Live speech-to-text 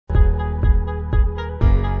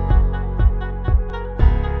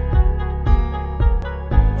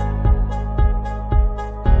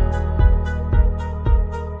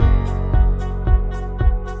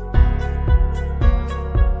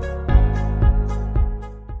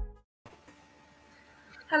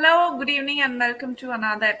Hello, good evening, and welcome to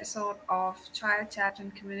another episode of Chai Chat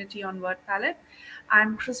and Community on Word Palette.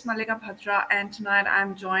 I'm Chris Malika Bhadra, and tonight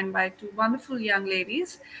I'm joined by two wonderful young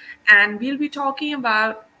ladies, and we'll be talking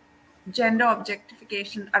about gender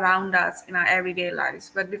objectification around us in our everyday lives.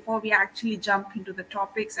 But before we actually jump into the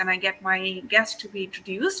topics and I get my guest to be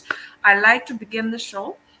introduced, I'd like to begin the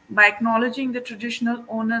show by acknowledging the traditional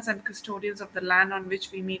owners and custodians of the land on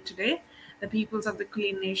which we meet today, the peoples of the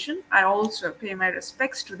Kulin Nation. I also pay my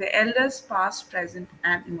respects to the elders, past, present,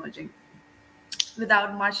 and emerging.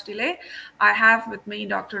 Without much delay, I have with me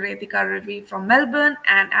Dr. Rethika Ravi from Melbourne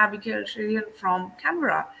and Abigail Cherian from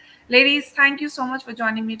Canberra. Ladies, thank you so much for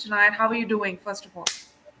joining me tonight. How are you doing, first of all?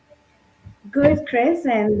 Good, Chris,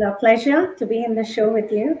 and a pleasure to be in the show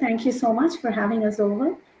with you. Thank you so much for having us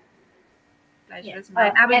over. Pleasure is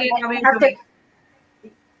mine. Abigail, how are you doing?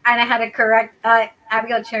 And I had to correct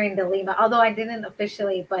Abigail Cherian de Lima, although I didn't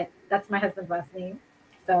officially, but that's my husband's last name.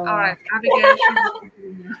 So all right, Abigail.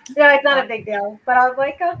 No, it's not a big deal. But I was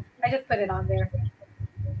like, oh, I just put it on there.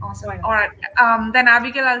 Awesome. All right. Then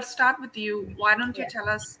Abigail, I'll start with you. Why don't you tell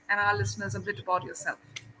us and our listeners a bit about yourself?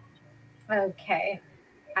 Okay.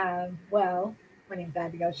 Well, my name's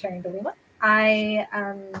Abigail Cherian de Lima. I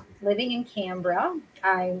am living in Canberra.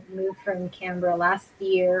 I moved from Canberra last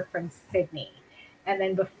year from Sydney. And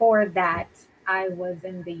then before that, I was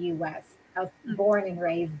in the U.S. I was born and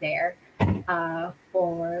raised there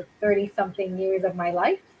for 30-something years of my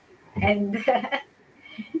life, and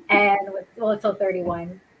until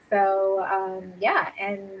 31. So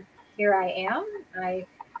and here I am. I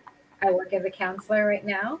work as a counselor right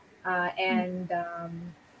now, and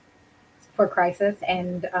for crisis,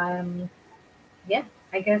 and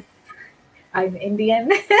I guess I'm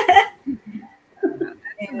Indian.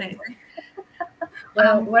 That's amazing.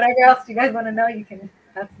 Well, whatever else you guys want to know, you can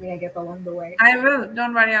ask me, I guess, along the way. I will.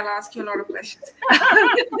 Don't worry. I'll ask you a lot of questions.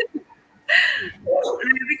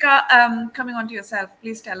 Rethika, coming on to yourself,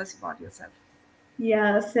 please tell us about yourself.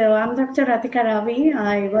 Yeah, so I'm Dr. Rethika Ravi.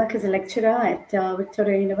 I work as a lecturer at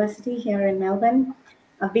Victoria University here in Melbourne.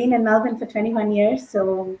 I've been in Melbourne for 21 years,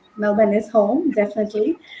 so Melbourne is home,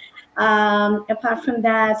 definitely. Apart from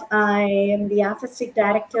that, I am the artistic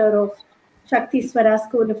director of Shakti Swara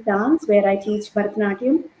School of Dance, where I teach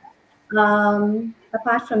Bharatanatyam.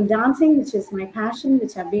 Apart from dancing, which is my passion,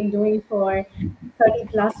 which I've been doing for 30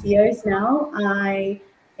 plus years now, I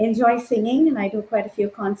enjoy singing and I do quite a few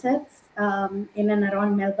concerts in and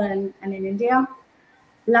around Melbourne and in India.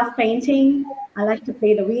 Love painting. I like to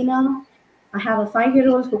play the veena. I have a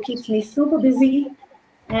 5-year-old who keeps me super busy.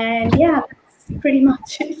 And yeah, that's pretty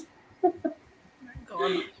much it. Oh my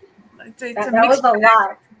God. That was a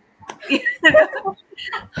lot.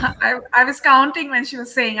 I was counting when she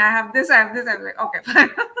was saying, I have this. I was like, okay, fine.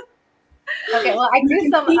 Okay, well, I do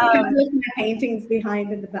some my paintings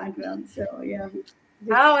behind in the background. So yeah.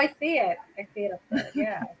 Oh, I see it. I see it up there.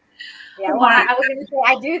 Yeah. Yeah. Well, I was going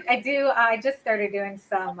to say I just started doing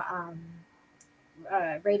some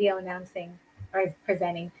radio announcing or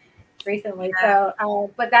presenting recently. Yeah.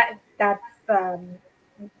 So, but that's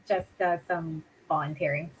just some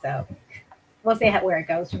volunteering. So we'll see where it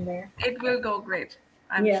goes from there. It will go great.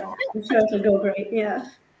 I'm sure. I'm sure it'll go great. Yeah.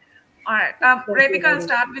 All right. Rethika, I'll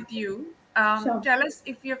start with you. Sure. Tell us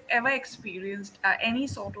if you've ever experienced any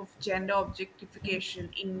sort of gender objectification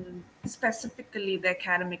in specifically the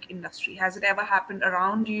academic industry. Has it ever happened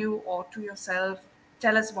around you or to yourself?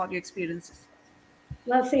 Tell us about your experiences.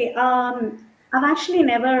 Well, see, I've actually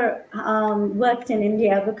never worked in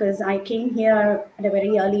India because I came here at a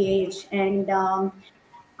very early age, and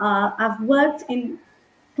I've worked in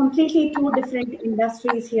completely two different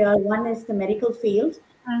industries here. One is the medical field,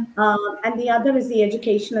 and the other is the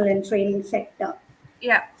educational and training sector.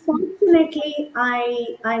 Yeah. Fortunately,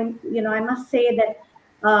 I must say that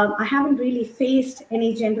I haven't really faced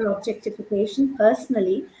any gender objectification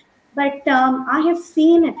personally, but I have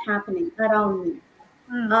seen it happening around me.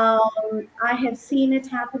 I have seen it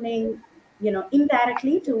happening,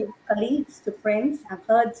 indirectly to colleagues, to friends. I've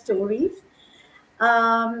heard stories.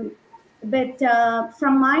 But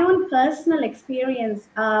from my own personal experience,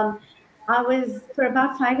 I was, for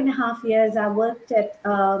about 5.5 years, I worked at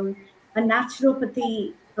a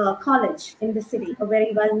naturopathy college in the city, a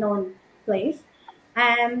very well-known place.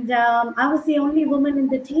 And I was the only woman in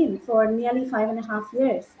the team for nearly 5.5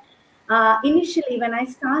 years. Initially, when I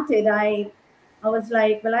started, I was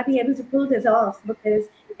like, will I be able to pull this off? Because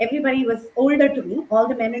everybody was older to me. All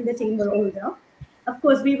the men in the team were older. Of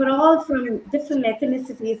course, we were all from different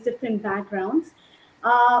ethnicities, different backgrounds.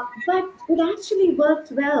 But it actually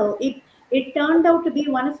worked well. It turned out to be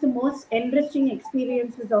one of the most enriching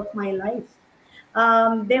experiences of my life.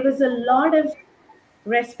 There was a lot of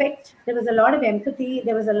respect, there was a lot of empathy,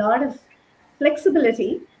 there was a lot of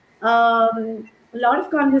flexibility, a lot of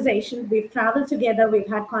conversations. We've traveled together, we've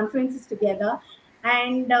had conferences together,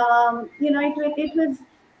 and it was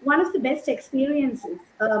one of the best experiences,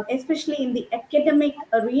 especially in the academic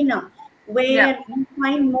arena, Yeah. where you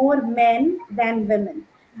find more men than women.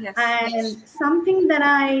 Yes. And something that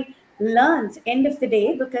I learned end of the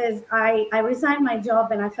day, because I resigned my job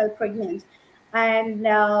when I fell pregnant, and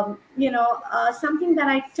something that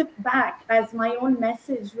I took back as my own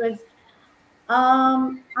message was,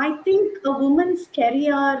 I think a woman's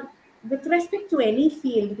career, with respect to any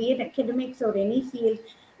field, be it academics or any field,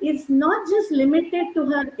 is not just limited to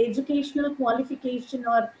her educational qualification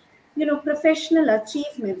or professional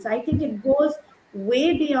achievements. I think it goes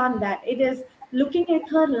way beyond that. It is looking at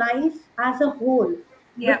her life as a whole,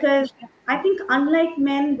 Yeah. because I think unlike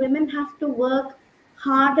men, women have to work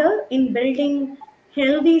harder in building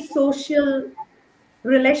healthy social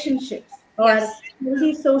relationships or Yes.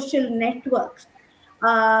 healthy social networks.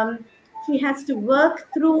 Um, she has to work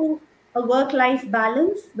through a work-life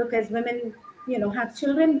balance, because women, have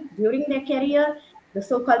children during their career, the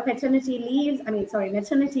so-called paternity leaves. I mean, sorry,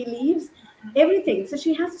 maternity leaves, everything. So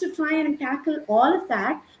she has to try and tackle all of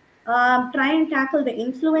that. Try and tackle the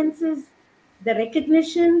influences, the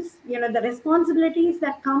recognitions, the responsibilities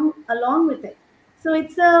that come along with it. So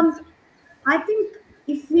it's I think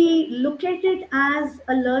if we look at it as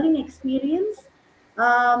a learning experience,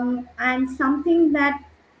 and something that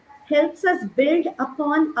helps us build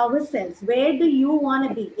upon ourselves. Where do you want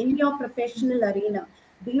to be in your professional arena?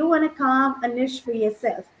 Do you want to carve a niche for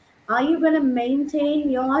yourself? Are you going to maintain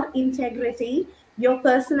your integrity, your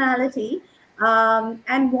personality,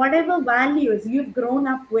 and whatever values you've grown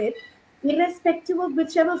up with, irrespective of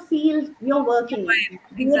whichever field you're working in? Fine.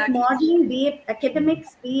 Be it Exactly. modeling, be it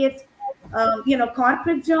academics, be it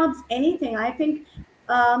corporate jobs, anything. I think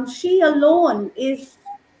she alone is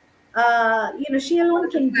she What alone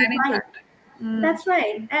is the can defining divide. factor? Mm. That's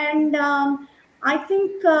right. And I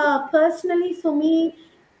think personally for me,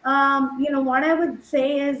 what I would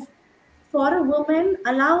say is, for a woman,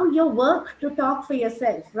 allow your work to talk for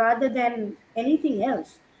yourself rather than anything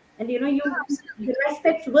else. And Absolutely. the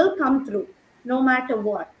respect will come through no matter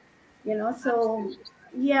what. So Absolutely.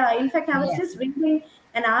 yeah, in fact, I was Yeah. just reading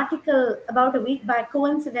an article about a week back,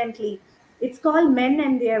 coincidentally. It's called Men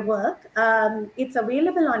and Their Work. It's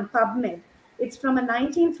available on PubMed. It's from a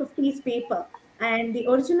 1950s paper, and the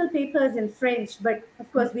original paper is in French, but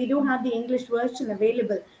of course, we do have the English version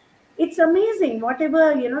available. It's amazing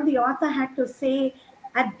whatever the author had to say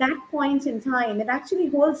at that point in time. It actually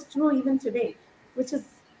holds true even today, which is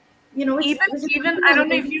Even which is even something I I don't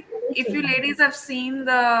know really relate if you to. ladies have seen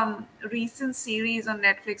the recent series on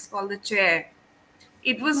Netflix called The Chair.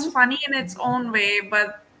 It was Mhm. funny in its own way,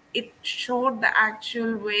 but it showed the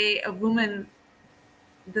actual way a woman,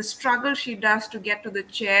 the struggle she does to get to the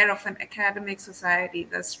chair of an academic society,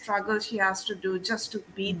 the struggle she has to do just to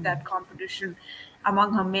beat that competition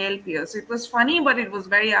among her male peers. It was funny, but it was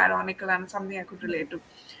very ironical and something I could relate to.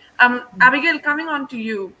 Abigail, coming on to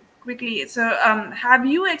you quickly. So, have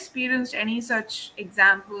you experienced any such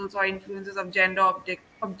examples or influences of gender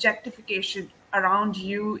objectification around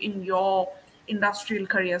you in your industrial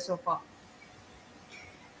career so far?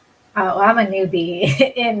 Well, I'm a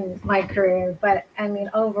newbie in my career, but I mean,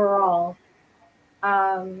 overall,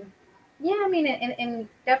 um, yeah, I mean, in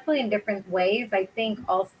definitely in different ways. I think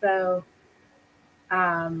also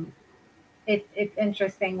um, it's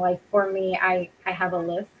interesting. Like for me, I have a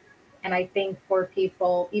list, and I think for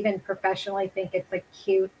people, even professionally, think it's a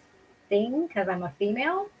cute thing because I'm a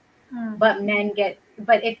female. Hmm. But men get,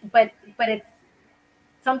 but it's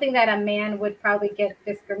something that a man would probably get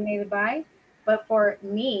discriminated by. But for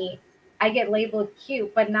me, I get labeled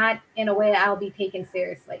cute, but not in a way I'll be taken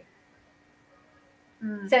seriously.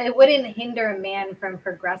 Hmm. So it wouldn't hinder a man from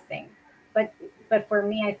progressing. But but for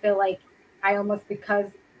me, I feel like I almost,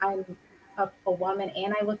 because I'm a woman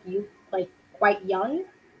and I look like quite young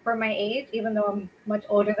for my age, even though I'm much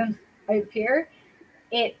older than I appear.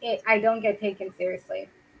 It I don't get taken seriously.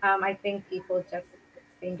 I think people just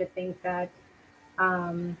seem to think that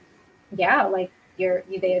um, yeah, like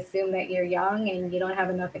they assume that you're young and you don't have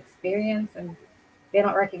enough experience, and they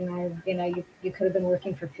don't recognize you could have been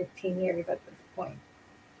working for 15 years at this point.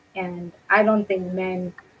 And I don't think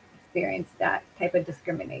men experience that type of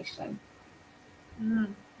discrimination. Hmm.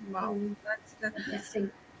 Wow, Mm, Yeah.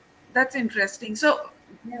 interesting. that's interesting. So,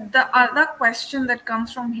 Yeah. the other question that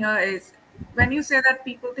comes from here is, when you say that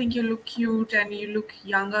people think you look cute and you look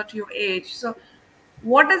younger to your age, so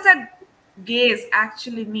what does that gaze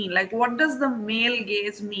actually mean? Like, what does the male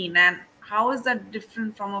gaze mean? And how is that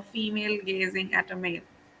different from a female gazing at a male?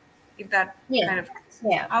 If that Yeah, kind of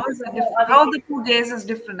yeah. how is that Well, different? How obviously, the two gazes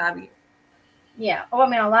different, Abby? yeah. Well, I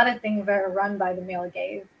mean, a lot of things are run by the male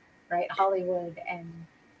gaze, right? Hollywood and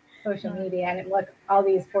social media, and look, all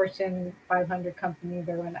these Fortune 500 companies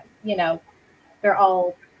are run. They're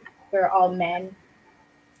all they're all men,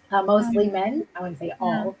 mostly Mm, men. I wouldn't say mm,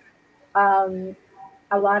 all. Um,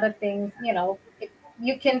 a lot of things,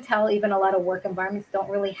 you can tell even a lot of work environments don't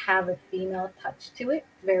really have a female touch to it.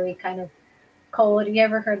 Very kind of cold. You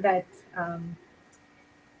ever heard that? Um,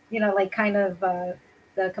 like kind of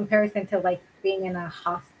the comparison to like being in a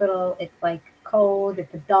hospital. It's like cold.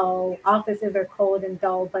 It's dull. Offices are cold and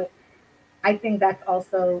dull. But I think that's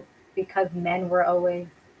also because men were always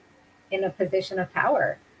in a position of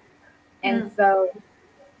power, and mm, so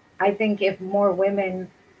I think if more women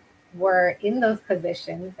were in those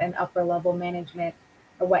positions and upper level management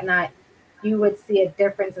or whatnot, you would see a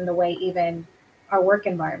difference in the way even our work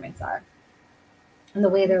environments are and the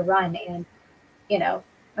way they're run. And,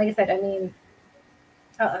 like I said, I mean,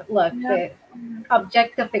 look, yeah. the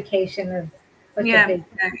objectification is such a Yeah. big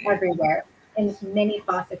Yeah. Yeah. everywhere in many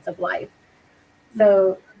facets of life. Mm,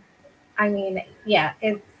 So, I mean, yeah,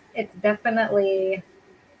 it's definitely,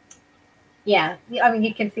 yeah. I mean,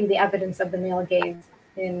 you can see the evidence of the male gaze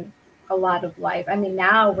in a lot of life. I mean,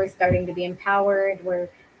 now we're starting to be empowered, where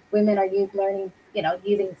women are learning,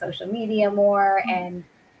 using social media more, and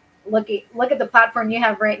look at the platform you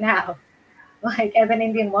have right now. Like as an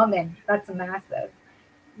Indian woman, that's massive.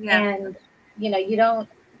 yeah. And you don't,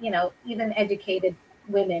 even educated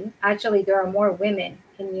women. Actually, there are more women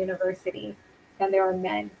in university than there are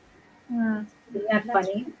men. Mm, Isn't that That's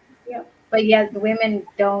funny? yeah. But yet, women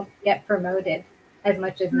don't get promoted as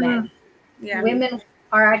much as mm, men. yeah. Women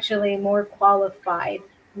are actually more qualified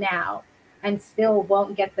now and still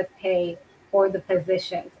won't get the pay or the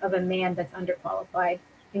positions of a man that's underqualified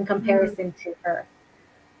in Mm, comparison to her.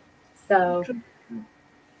 So true.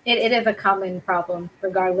 it is a common problem,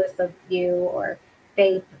 regardless of view or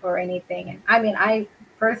faith or anything. And I mean, I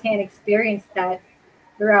firsthand experienced that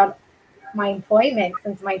throughout my employment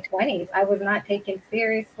since my 20s. I was not taken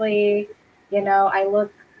seriously. I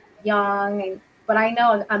look young, but I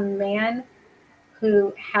know a man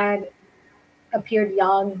who had appeared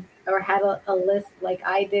young or had a lisp like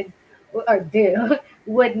I did or do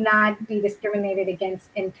would not be discriminated against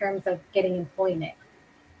in terms of getting employment.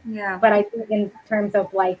 Yeah. But I think in terms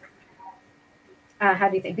of like, how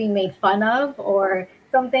do you say, being made fun of or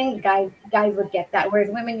something, guys would get that. Whereas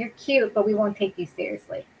women, you're cute, but we won't take you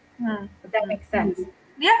seriously. Mm, If that mm. makes sense.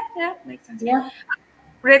 Yeah. Yeah. Makes sense. Yeah.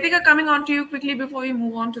 Rethika, coming on to you quickly before we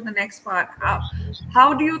move on to the next part.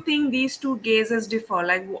 How do you think these two gazes differ?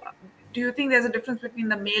 Like, do you think there's a difference between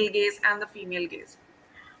the male gaze and the female gaze?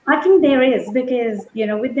 I think there is because,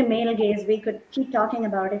 with the male gaze, we could keep talking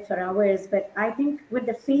about it for hours, but I think with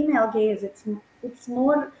the female gaze, it's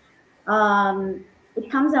more, um,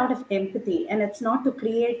 it comes out of empathy, and it's not to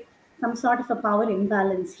create some sort of a power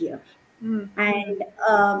imbalance here. Mm, mm, And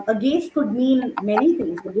a gaze could mean many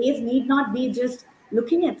things. A gaze need not be just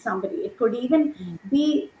looking at somebody. It could even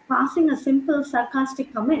be passing a simple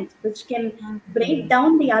sarcastic comment, which can break Mhm.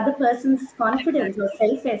 down the other person's confidence or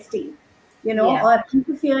self-esteem, Yeah. or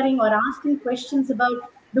interfering or asking questions about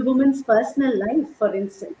the woman's personal life, for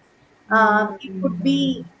instance. It could Mhm.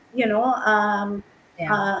 be, you know,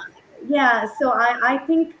 Yeah. uh, yeah. So I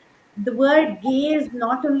think the word gaze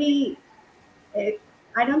not only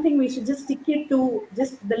I don't think we should just stick it to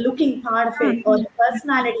just the looking part of it or mm, the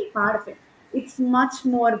personality part of it. It's much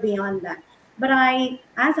more beyond that. But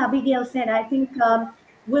as Abigail said, I think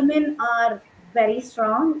women are very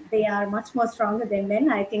strong. They are much more stronger than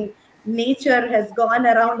men. I think nature has gone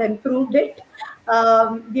around and proved it.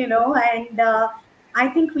 And I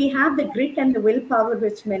think we have the grit and the willpower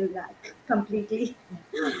which men lack completely.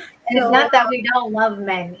 And it's So not that we don't love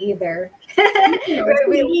men either. no,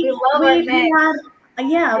 we, see, we love our we men. are,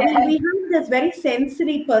 yeah, Yeah. we have this very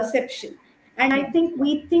sensory perception. And I Yeah. think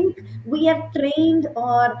we are trained,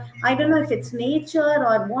 or I don't know if it's nature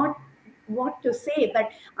or what to say, but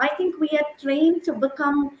I think we are trained to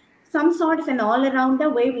become some sort of an all-arounder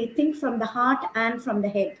where we think from the heart and from the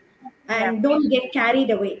head yeah. and don't get carried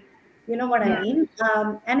away. You know what I Yeah. mean?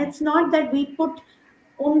 And it's not that we put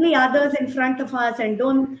only others in front of us and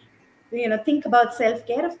don't think about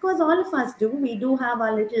self-care. Of course all of us do. We do have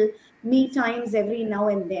our little me times every now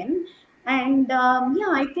and then. And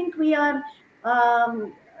yeah, I think we are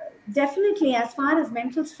um, definitely, as far as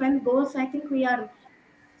mental strength goes, I think we are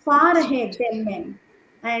far ahead than men.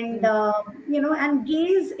 And and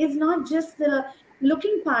gaze is not just the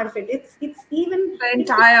looking part of it. It's even, The it could be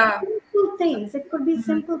entire. simple things. It could be Mhm.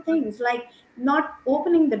 simple things like not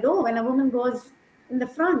opening the door when a woman goes in the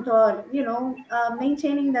front, or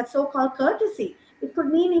maintaining that so-called courtesy. It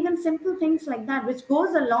could mean even simple things like that, which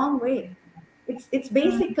goes a long way. It's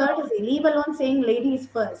basic courtesy, leave alone saying ladies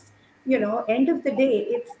first. End of the day,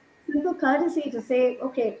 it's simple courtesy to say,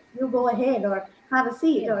 okay, you go ahead, or have a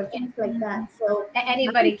seat, Yeah. or things like that. So I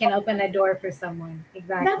Anybody think can open a door for someone.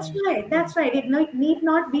 that's Exactly. right. That's right. It need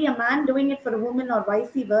not be a man doing it for a woman or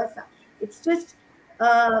vice versa. It's just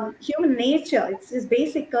human nature. It's just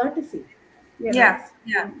basic courtesy. You know. Yeah,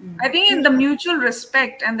 yeah. So, I think in yeah, the mutual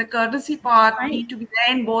respect and the courtesy part right. need to be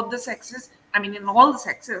there in both the sexes. I mean, in all the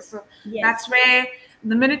sexes. So Yes. that's where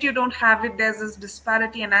the minute you don't have it, there's this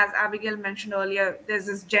disparity. And as Abigail mentioned earlier, there's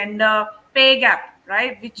this gender pay gap,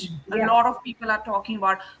 right? Which a Yeah. lot of people are talking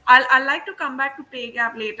about. I'll like to come back to pay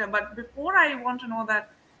gap later, but before I want to know that.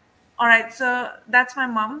 All right, so that's my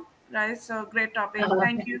mom, right? So great topic. Oh,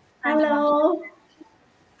 Thank you. Thank you, mom. Hello.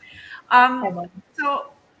 Um, okay.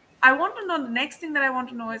 so I want to know the next thing that I want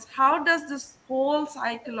to know is how does this whole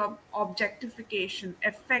cycle of objectification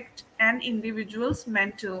affect an individual's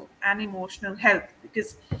mental and emotional health?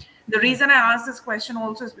 Because the reason I ask this question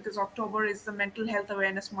also is because October is the Mental Health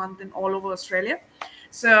Awareness Month in all over Australia.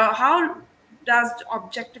 So how does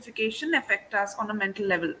objectification affect us on a mental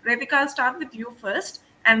level? Rethika, I'll start with you first,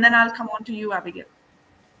 and then I'll come on to you, Abigail.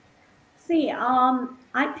 See,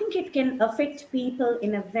 I think it can affect people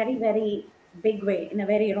in a very, very big way, in a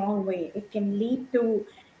very wrong way. It can lead to,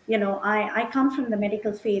 I come from the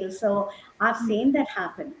medical field, so I've seen that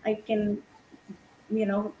happen. I can,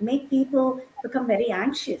 make people become very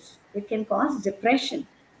anxious. It can cause depression.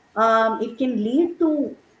 It can lead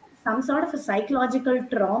to some sort of a psychological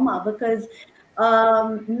trauma, because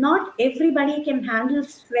not everybody can handle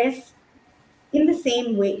stress in the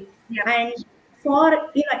same way. Yeah. And for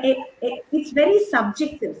it's very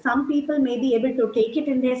subjective. Some people may be able to take it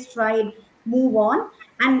in their stride, move on,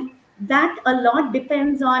 and that a lot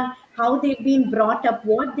depends on how they've been brought up,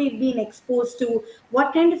 what they've been exposed to,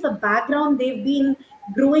 what kind of a background they've been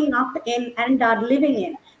growing up in and are living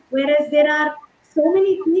in. Whereas there are so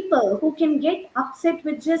many people who can get upset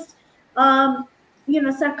with just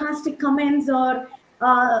sarcastic comments, or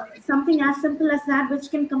something as simple as that, which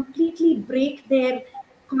can completely break their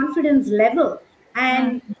confidence level, Mm.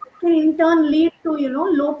 and can in turn lead to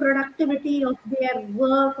low productivity of their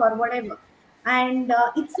work or whatever. And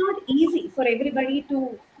it's not easy for everybody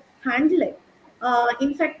to handle it.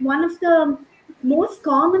 In fact, one of the most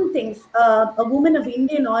common things a woman of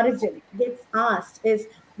Indian origin gets asked is,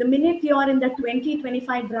 the minute you're in the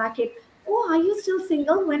 2025 bracket, oh, are you still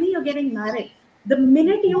single? When are you getting married? The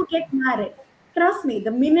minute you get married, trust me,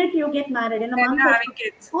 the minute you get married in a Then month or having two,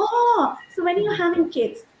 kids. oh, so when you're having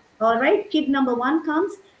kids, all right, kid number one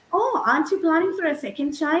comes, oh, aren't you planning for a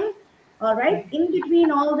second child? All right, Right. in between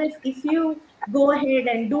all this, if you go ahead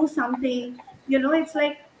and do something, it's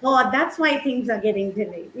like, oh, that's why things are getting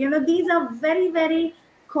delayed. These are very, very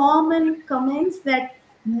common comments that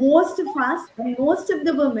most of us and most of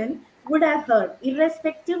the women would have heard,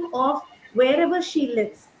 irrespective of wherever she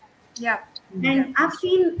lives. Yeah. Yeah. And I've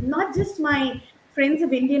seen not just my friends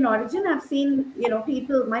of Indian origin, I've seen,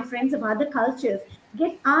 people, my friends of other cultures,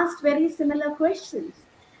 get asked very similar questions.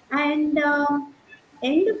 And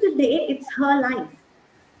end of the day, it's her life.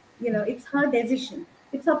 It's her decision.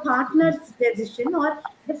 It's her partner's decision, or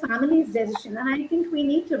the family's decision. And I think we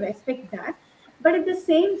need to respect that. But at the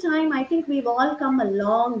same time, I think we've all come a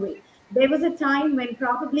long way. There was a time when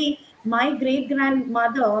probably my great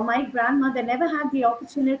grandmother or my grandmother never had the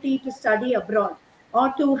opportunity to study abroad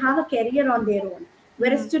or to have a career on their own.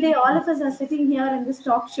 Whereas Mm. today, all of us are sitting here in this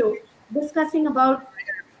talk show discussing about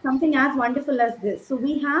something as wonderful as this. So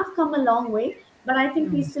we have come a long way, but I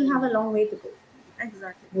think we still have a long way to go.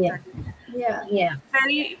 Exactly. Yeah. Exactly. Yeah. Yeah.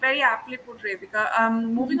 Very, very aptly put, Rethika.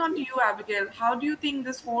 Moving on to you, Abigail. How do you think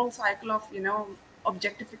this whole cycle of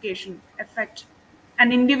objectification affect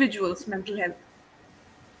an individual's mental health?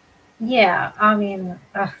 Yeah. I mean,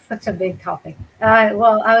 such a big topic.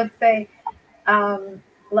 Well, I would say, um,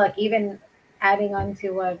 look, even adding on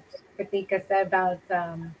to what Pratika said about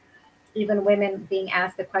even women being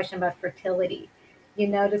asked a question about fertility, you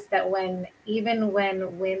notice that even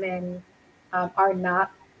when women are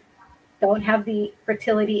not don't have the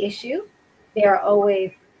fertility issue, they are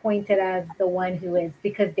always pointed as the one who is,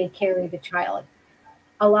 because they carry the child.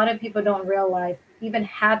 A lot of people don't realize even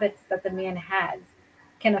habits that the man has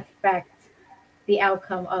can affect the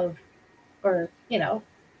outcome of, or of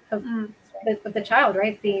Mm. the child,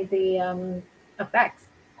 right? The effects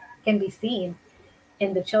can be seen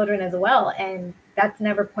in the children as well, and that's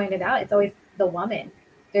never pointed out. It's always the woman.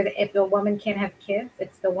 If the woman can't have kids,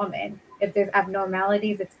 it's the woman. If there's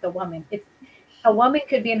abnormalities, it's the woman. It's a woman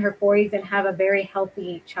could be in her 40s and have a very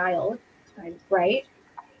healthy child, right?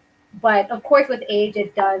 But of course, with age,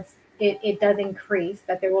 it does increase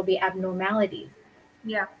that there will be abnormalities.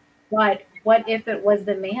 Yeah. But what if it was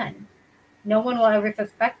the man? No one will ever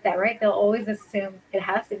suspect that, right? They'll always assume it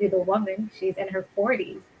has to be the woman. She's in her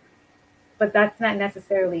 40s. But that's not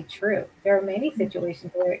necessarily true. There are many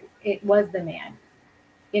situations where it was the man.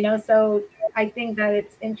 So I think that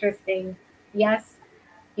it's interesting. Yes,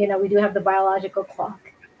 we do have the biological clock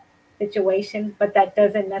situation, but that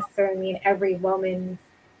doesn't necessarily mean every woman's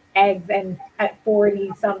eggs and at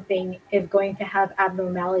 40 something is going to have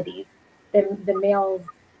abnormalities. The male's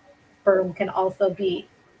sperm can also be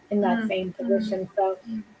in that same position. So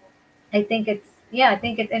I think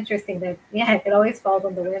it's interesting that it always falls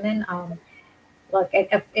on the women. Look,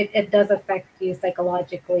 it does affect you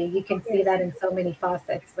psychologically. You can see that in so many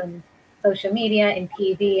facets, in social media and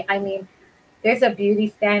TV. I mean, there's a beauty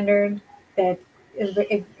standard that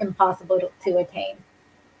is impossible to attain.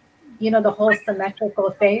 The whole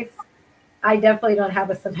symmetrical face. I definitely don't have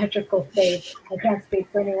a symmetrical face. I can't speak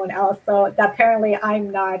for anyone else. So apparently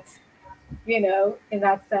I'm not, in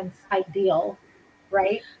that sense, ideal,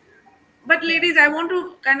 right? But ladies, I want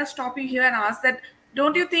to kind of stop you here and ask that,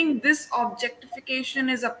 don't you think this objectification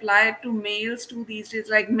is applied to males too these days?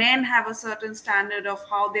 Like men have a certain standard of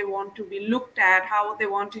how they want to be looked at, how they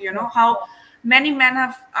want to, how many men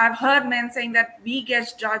have, I've heard men saying that we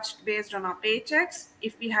get judged based on our paychecks,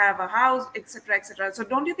 if we have a house, etc., etc. So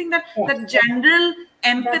don't you think that Yeah. the general That's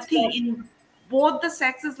empathy right. in both the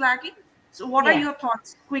sexes lacking? So what are Yeah. your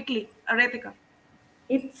thoughts quickly, Rethika?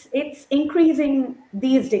 It's increasing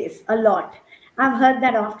these days a lot. I've heard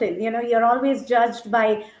that often. You're always judged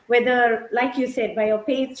by whether, like you said, by your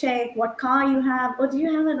paycheck, what car you have, or do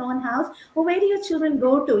you have an own house, or where do your children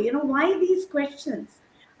go to. Why these questions?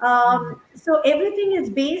 So everything is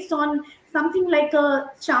based on something like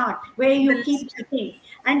a chart where The you keep list. checking,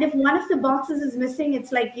 and if one of the boxes is missing,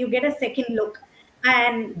 it's like you get a second look.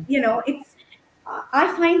 And it's I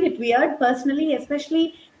find it weird personally,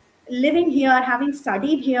 especially living here, having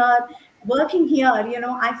studied here, working here.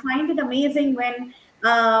 I find it amazing when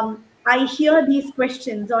I hear these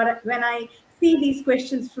questions, or when I see these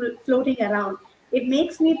questions floating around. It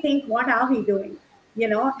makes me think, what are we doing?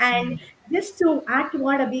 And just to add to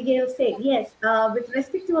what Abigail said, yes, with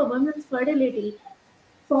respect to a woman's fertility,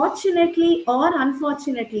 fortunately or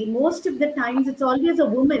unfortunately, most of the times it's always a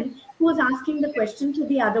woman who is asking the question to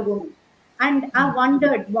the other woman. And I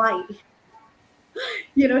wondered why.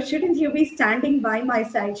 Shouldn't you be standing by my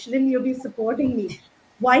side? Shouldn't you be supporting me?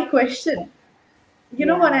 Why question? You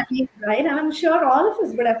know what Yeah. I mean, right? And I'm sure all of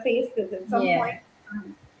us would have faced this at some point.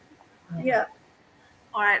 Yeah. Yeah.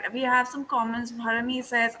 All right, we have some comments. Bharani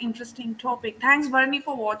says, interesting topic. Thanks, Bharani,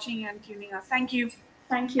 for watching and tuning us. Thank you.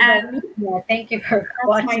 Thank you, And Bharani. Yeah. Thank you for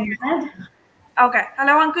That's my watching. dad. okay,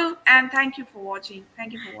 hello, Uncle, and thank you for watching.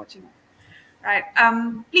 Thank you for watching. Right.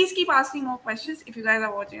 Please keep asking more questions if you guys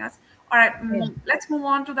are watching us. All right. Yeah. Let's move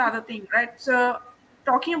on to the other thing. Right. So,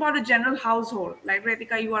 talking about a general household, like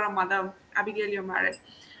Rethika, you are a mother. Abigail, you're married.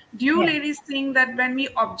 Do you Yeah. ladies think that when we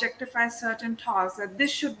objectify certain tasks, that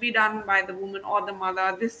this should be done by the woman or the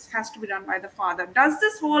mother, this has to be done by the father? Does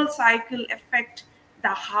this whole cycle affect the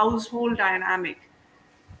household dynamic?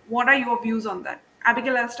 What are your views on that?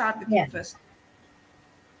 Abigail, I'll start with you Yeah. first.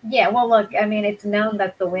 Yeah. Well, look, I mean, it's known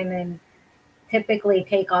that the women typically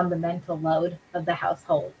take on the mental load of the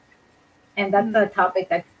household. And that's a topic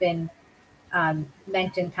that's been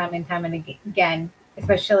mentioned time and time and again,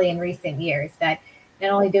 especially in recent years, that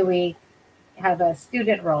not only do we have a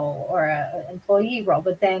student role or an employee role,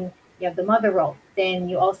 but then you have the mother role. Then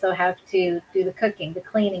you also have to do the cooking, the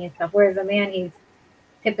cleaning, and stuff. Whereas a man, he's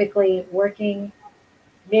typically working,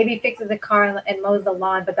 maybe fixes the car and mows the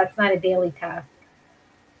lawn, but that's not a daily task.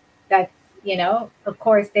 That's, of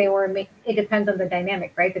course, it depends on the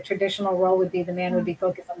dynamic, right? The traditional role would be the man would be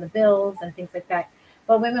focused on the bills and things like that.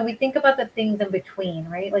 But women, we think about the things in between,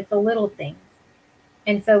 right? Like the little things.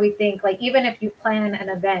 And so we think, like, even if you plan an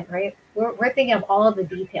event, right? We're thinking of all of the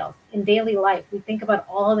details in daily life. We think about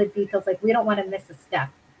all the details, like we don't want to miss a step.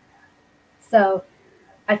 So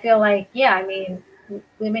I feel like, yeah, I mean,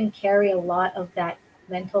 women carry a lot of that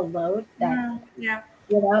mental load that, Yeah.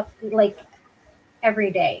 like every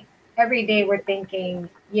day. Every day we're thinking,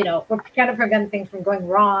 we're trying to prevent things from going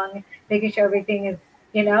wrong, making sure everything is,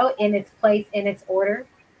 in its place, in its order.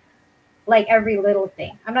 Like every little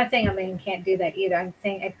thing. I'm not saying a man can't do that either. I'm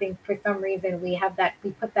saying I think for some reason we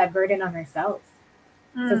put that burden on ourselves.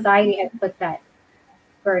 Society has put that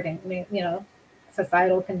burden. I mean,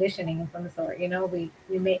 societal conditioning of some sort. You know, we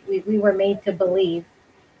were made to believe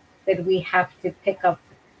that we have to the pick up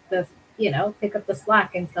the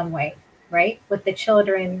slack in some way, right? With the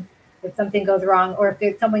children, if something goes wrong or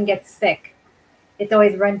if someone gets sick, it's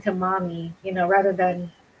always run to mommy, rather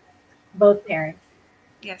than both parents,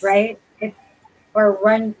 Yes. right? It's or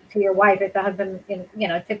run to your wife if the husband.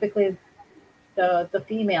 Typically the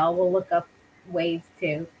female will look up ways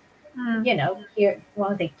to, Mm. cure. Well, I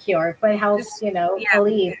won't say cure, but help, Just yeah.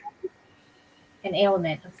 alleviate an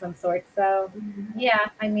ailment of some sort. So, Mm. yeah,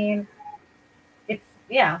 I mean, it's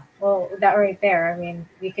yeah. Well, that right there. I mean,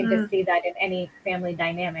 you can just Mm. see that in any family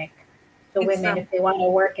dynamic. The It's women, if they want to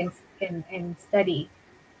work and study,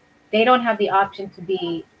 they don't have the option to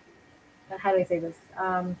be. How do I say this?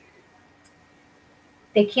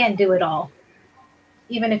 They can't do it all,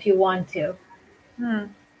 even if you want to. mm.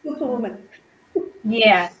 Superwoman.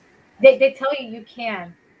 Yeah, they tell you you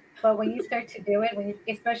can, but when you start to do it,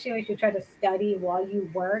 especially if you try to study while you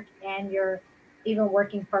work and you're even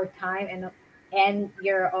working part time and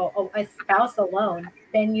you're a spouse alone,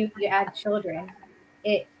 then you add children.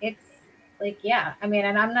 It's like, yeah, I mean,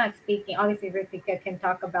 and I'm not speaking. Obviously, Rithika can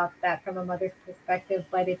talk about that from a mother's perspective,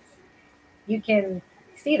 but you can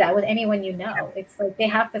see that with anyone you know. It's like they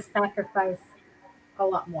have to sacrifice a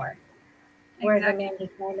lot more. Whereas a Exactly. man, he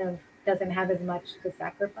kind of doesn't have as much to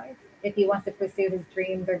sacrifice. If he wants to pursue his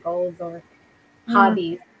dreams or goals or Mm.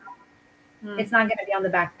 hobbies, Mm. it's not going to be on the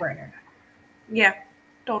back burner. Yeah,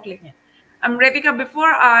 totally. Yeah. Rethika,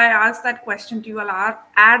 before I ask that question to you, I'll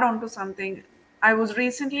add on to something. I was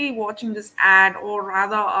recently watching this ad, or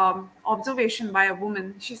rather, observation by a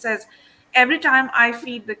woman. She says, every time I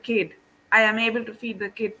feed the kid, I am able to feed the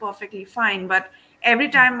kid perfectly fine. But every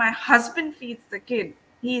time my husband feeds the kid,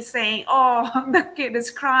 he's saying, oh, the kid is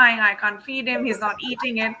crying. I can't feed him. He's not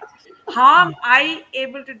eating it. How am I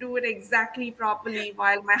able to do it exactly properly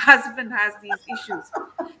while my husband has these issues?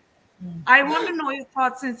 Mm. I want to know your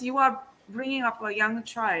thoughts since you are bringing up a young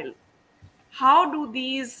child. How do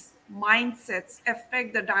these mindsets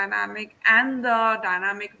affect the dynamic and the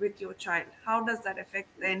dynamic with your child? How does that affect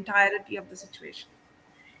the entirety of the situation?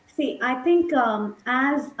 See, I think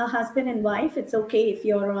as a husband and wife, it's okay if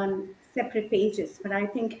you're on separate pages. But I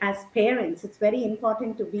think as parents, it's very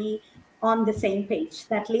important to be on the same page.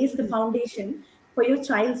 That lays the foundation for your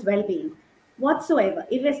child's well being, whatsoever,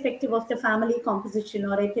 irrespective of the family composition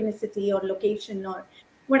or ethnicity or location or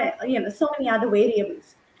whatever, so many other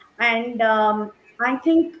variables. And I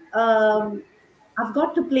think I've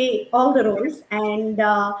got to play all the roles, and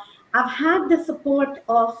I've had the support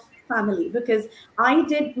of family because I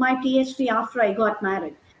did my PhD after I got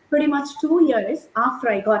married, pretty much 2 years after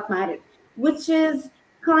I got married, which is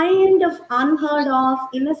kind of unheard of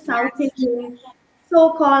in a South Yes, Indian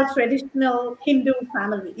so-called traditional Hindu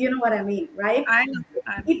family. You know what I mean, right? I know.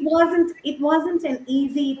 I know. It wasn't an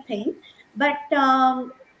easy thing, but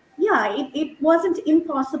yeah, it wasn't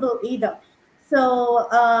impossible either. So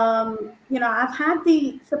I've had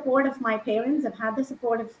the support of my parents. I've had the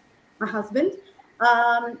support of my husband,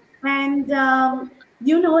 and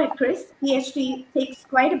you know it, Chris. PhD takes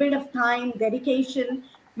quite a bit of time, dedication.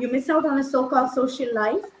 You miss out on a so-called social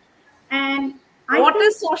life, and I What think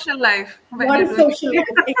is social life when what you're is doing social it?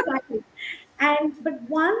 life exactly. And but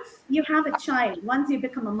once you have a child, once you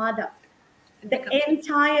become a mother, It the becomes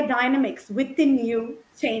entire dynamics within you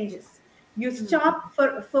changes. You mm, stop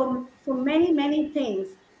for many things.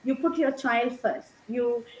 You put your child first.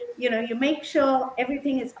 You make sure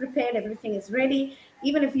everything is prepared, everything is ready.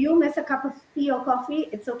 Even if you miss a cup of tea or coffee,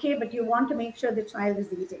 it's okay, but you want to make sure the child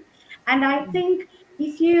is eating. And I think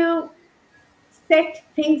if you set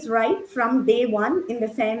things right from day one, in the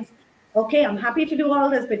sense, okay, I'm happy to do all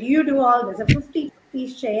this, but you do all this, a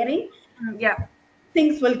 50-50 sharing, yeah,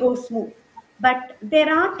 things will go smooth. But there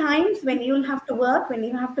are times when you'll have to work, when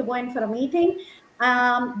you have to go in for a meeting.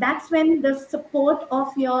 That's when the support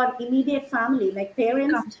of your immediate family, like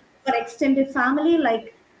parents comes. or extended family,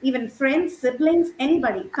 like even friends, siblings,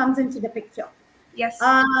 anybody comes into the picture. Yes,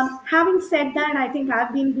 Having said that, I think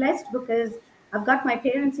I've been blessed because I've got my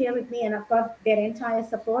parents here with me and I've got their entire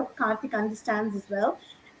support. Karthik understands as well.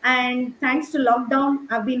 And thanks to lockdown,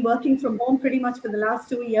 I've been working from home pretty much for the last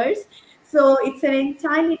 2 years. So it's an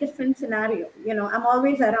entirely different scenario. I'm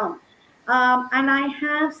always around. And I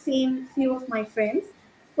have seen few of my friends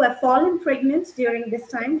who have fallen pregnant during this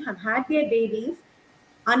time, have had their babies,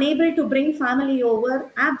 unable to bring family over,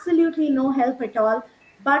 absolutely no help at all.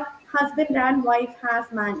 But husband and wife have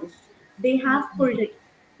managed. They have pulled it.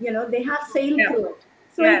 They have sailed yeah, through it.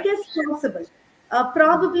 So yeah, it is possible.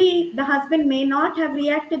 Probably the husband may not have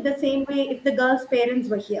reacted the same way if the girl's parents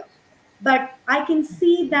were here. But I can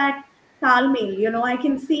see that talmeil, I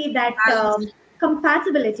can see that Balance.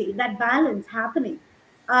 compatibility, that balance happening.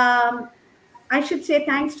 um, I should say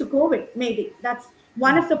thanks to COVID, maybe that's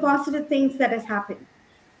one of the positive things that has happened.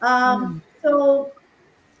 So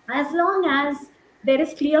as long as there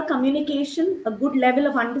is clear communication, a good level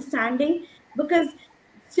of understanding, because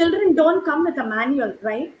children don't come with a manual,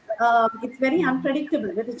 right? It's very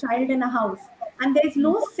unpredictable with a child in a house, and there's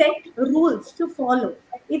no set rules to follow.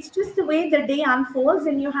 It's just the way the day unfolds,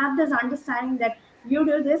 and you have this understanding that you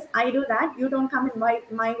do this, I do that, you don't come in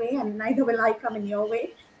my way, and neither will I come in your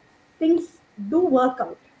way. Things do work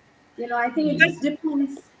out. I think it just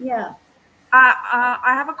depends. Yeah.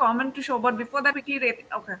 I have a comment to show, but before that, quickly rate.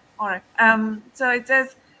 Okay, all right. So it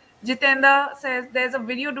says, Jitendra says there's a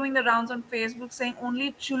video doing the rounds on Facebook saying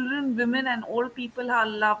only children, women, and old people are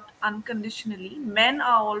loved unconditionally. Men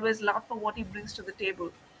are always loved for what he brings to the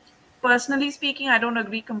table. Personally speaking, I don't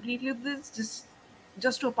agree completely with this.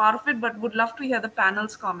 Just to a part of it, but would love to hear the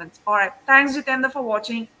panel's comments. All right, thanks, Jitendra, for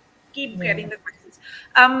watching. Keep Yeah. getting the questions.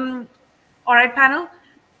 All right, panel.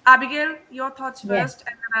 Abigail, your thoughts Yeah. first,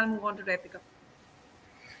 and then I'll move on to Rethika.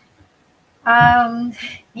 Um,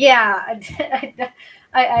 yeah,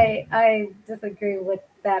 I disagree with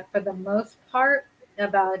that for the most part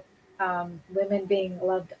about women being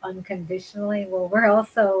loved unconditionally. Well, we're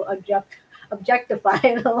also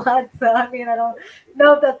objectified a lot, so I mean, I don't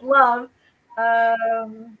know if that's love.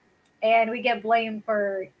 Um, and we get blamed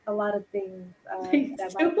for a lot of things Things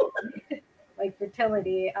that might too. like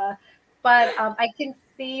fertility. But I can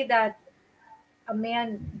see that a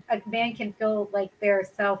man can feel like their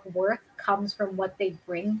self-worth comes from what they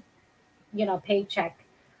bring, paycheck,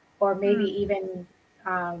 or maybe Hmm. even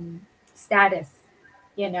status,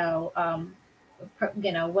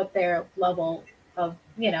 what their level of,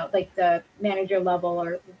 like the manager level,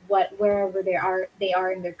 or wherever they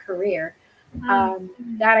are in their career. Hmm.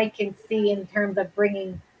 That I can see in terms of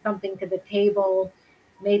bringing something to the table,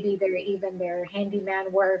 maybe their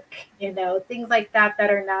handyman work, things like that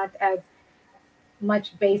are not as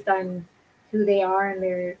much based on who they are and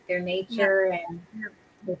their Yeah. nature and Yeah.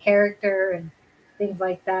 their character and things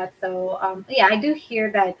like that. So yeah, I do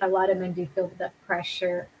hear that a lot of men do feel the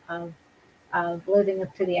pressure of living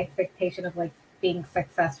up to the expectation of like being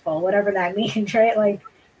successful, whatever that means, right?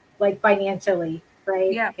 Like financially,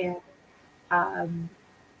 right? Yeah. And um,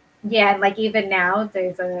 yeah, and like even now,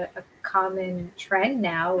 there's a common trend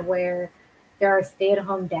now where there are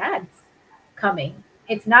stay-at-home dads coming.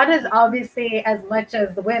 It's not as obviously as much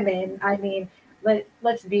as the women. I mean,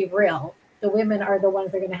 let's be real. The women are the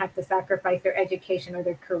ones that are going to have to sacrifice their education or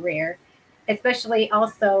their career. Especially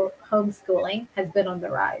also homeschooling has been on the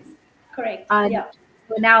rise. Correct. And Yeah.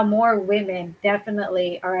 so now more women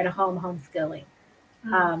definitely are at home homeschooling.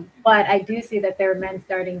 Hmm. But I do see that there are men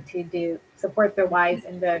starting to do support their wives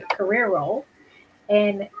in the career role.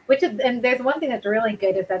 And there's one thing that's really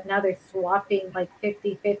good is that now they're swapping like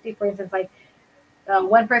 50-50. For instance, like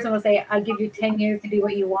one person will say, I'll give you 10 years to do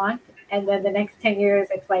what you want. And then the next 10 years,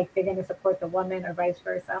 it's like they're going to support the woman or vice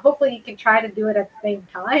versa. Hopefully, you can try to do it at the same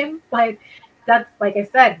time. But that's, like I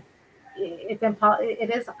said, it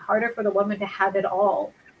is harder for the woman to have it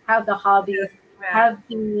all, have the hobbies, Yeah. have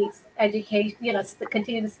the education,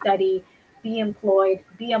 continue to study, be employed,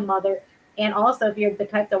 be a mother. And also, if you're the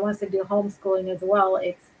type that wants to do homeschooling as well,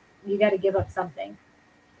 you got to give up something.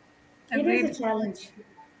 It is Agreed. a challenge.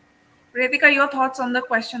 Rethika, your thoughts on the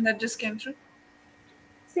question that just came through?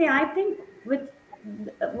 See, I think with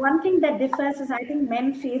one thing that differs is I think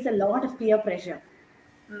men face a lot of peer pressure.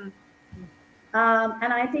 Hmm.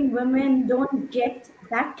 And I think women don't get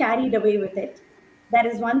that carried away with it. That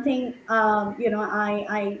is one thing,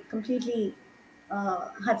 I completely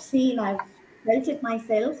have seen, I've felt it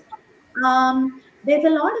myself. There's a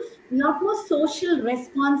lot more social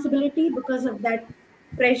responsibility because of that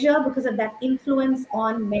pressure, because of that influence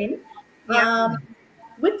on men. Yeah. Um,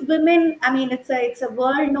 with women, I mean, it's a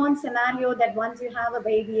world known scenario that once you have a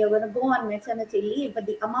baby, you're going to go on maternity leave. But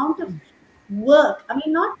the amount of work, I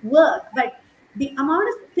mean, not work, but the amount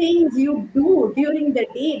of things you do during the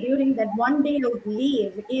day, during that one day of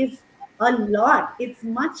leave, is a lot. It's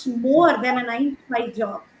much more than a 9 to 5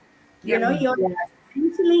 job. Yeah. You're Yes.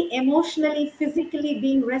 mentally, emotionally, physically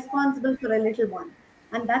being responsible for a little one,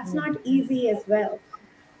 and that's not easy as well.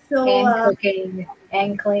 So And cooking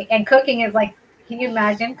and clean and cooking is like, can you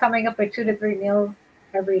imagine coming up with 2 to 3 meals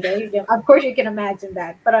every day? Yeah, of course you can imagine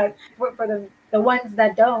that, but for the ones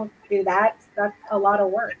that don't do that, that's a lot of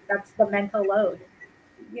work. That's the mental load.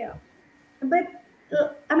 yeah, but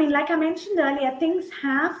I mean, like I mentioned earlier, things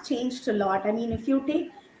have changed a lot. I mean, if you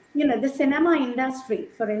take, the cinema industry,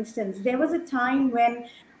 for instance, there was a time when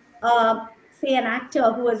uh, say an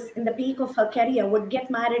actor who was in the peak of her career would get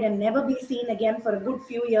married and never be seen again for a good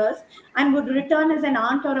few years and would return as an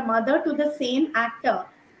aunt or a mother to the same actor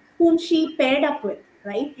whom she paired up with,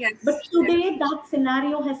 right? But Yes. Yes. today that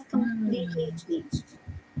scenario has completely Mm. changed.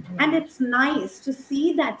 And Yeah. it's nice to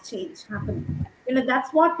see that change happening.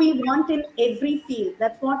 That's what we want in every field.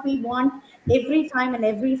 That's what we want every time in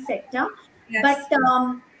every sector. But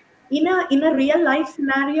Yes. in a real life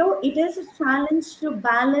scenario, it is a challenge to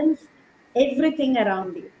balance everything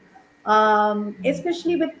around you,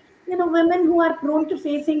 especially with women who are prone to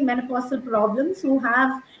facing menopausal problems, who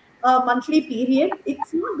have a monthly period.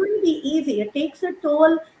 It's not going to be easy. It takes a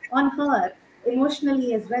toll on her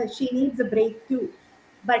emotionally as well. She needs a break too.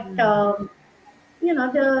 But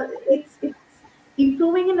it's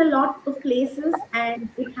improving in a lot of places, and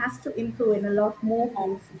it has to improve in a lot more Oh,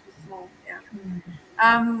 places. oh, yeah. Mm.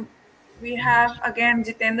 Um, we have again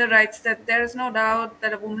Jitendra writes that there is no doubt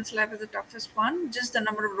that a woman's life is the toughest one. Just the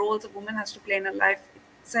number of roles a woman has to play in her life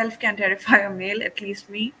itself can terrify a male, at least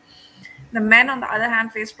me. The men, on the other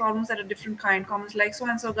hand, face problems that are different kind. Comments like so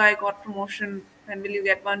and so guy got promotion. When will you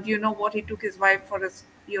get one? Do you know what he took his wife for his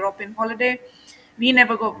European holiday? We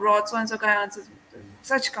never go abroad. So and so guy answers.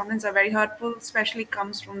 Such comments are very hurtful, especially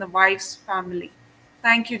comes from the wife's family.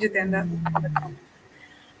 Thank you, Jitendra, for the Mm. comment.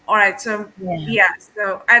 All right. So, Yeah. yeah.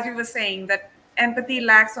 So, as you were saying, that empathy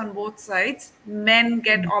lacks on both sides. Men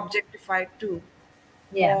get Mm. objectified too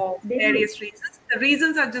Yeah. for They do. various reasons. The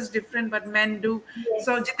reasons are just different, but men do.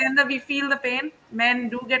 So, Yes, Jitendra, we feel the pain. Men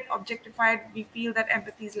do get objectified. We feel that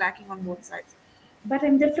empathy is lacking on both sides. but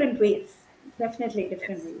in different ways. Definitely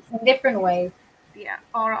different Yes. ways. In different ways. Yeah.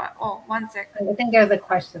 Or, oh, one sec. I think there's a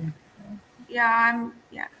question. Yeah,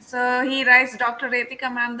 yeah. So he writes, Dr.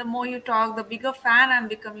 Rethika, ma'am, the more you talk, the bigger fan I'm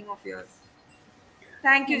becoming of yours.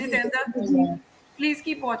 Thank you, Thank you. Jitendra. Yeah. Please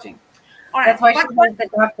keep watching. All right. That's why she But has the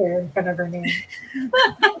doctor in front of her name.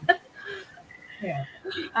 Yeah.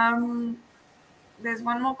 um, there's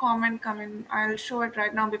one more comment coming. I'll show it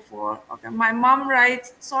right now before. Okay. My mom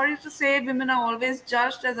writes, sorry to say, women are always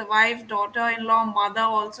judged as a wife, daughter in law, mother,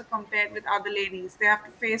 also compared with other ladies. They have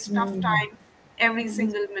to face tough Mm. time every Mhm.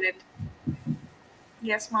 single minute.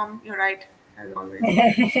 Yes, mom, you're right, as always.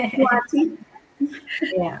 Swati?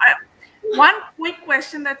 Yeah. I, one quick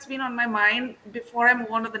question that's been on my mind before I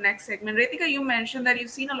move on to the next segment. Ritika, you mentioned that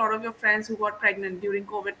you've seen a lot of your friends who got pregnant during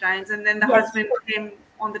COVID times, and then the Yes. husband came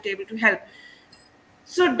on the table to help.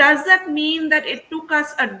 So does that mean that it took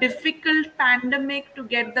us a difficult pandemic to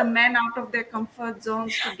get the men out of their comfort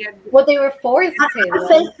zones to get Well, they were forced I to.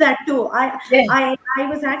 felt that too. Yeah. I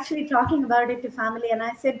was actually talking about it to family, and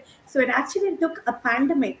I said, so it actually took a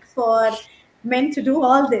pandemic for men to do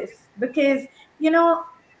all this, because you know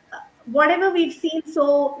whatever we've seen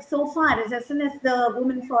so far is, as soon as the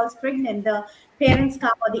woman falls pregnant, the parents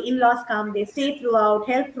come or the in-laws come, they stay throughout,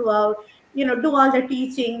 help throughout, do all the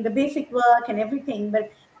teaching, the basic work and everything.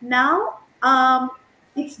 But now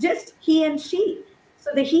it's just he and she.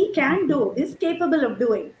 So the he can do, is capable of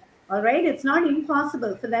doing. All right, it's not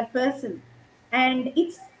impossible for that person, and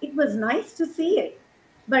it was nice to see it.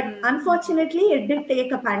 But Hmm. unfortunately, it did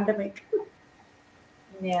take a pandemic.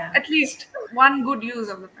 Yeah. At least one good use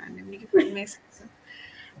of the pandemic, if I may say so.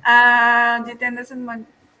 Jitendra said,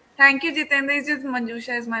 thank you, Jitendra. It's just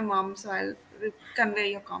Manjusha is my mom, so I'll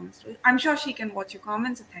convey your comments to her. I'm sure she can watch your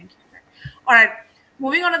comments, so thank you for that. All right,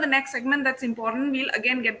 moving on to the next segment that's important. We'll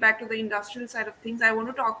again get back to the industrial side of things. I want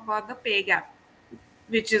to talk about the pay gap,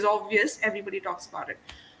 which is obvious. Everybody talks about it.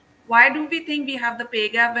 Why do we think we have the pay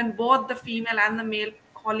gap when both the female and the male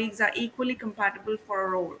colleagues are equally compatible for a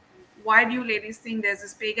role? Why do you ladies think there's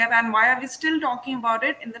this pay gap, and why are we still talking about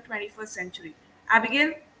it in the 21st century?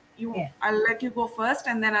 Abigail, Yeah. I'll let you go first,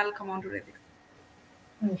 and then I'll come on to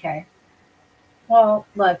Rethika. Okay. Well,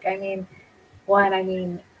 look, I mean, one, I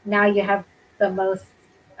mean, now you have the most,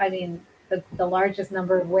 I mean, the largest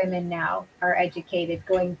number of women now are educated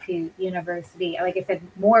going to university. Like I said,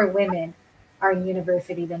 more women are in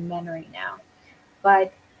university than men right now.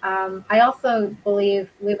 But I also believe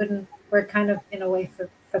we're kind of in a way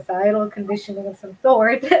societal conditioning of some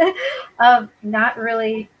sort of not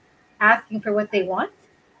really asking for what they want.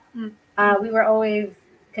 Hmm. We were always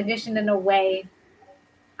conditioned in a way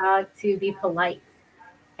to be polite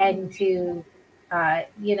and to,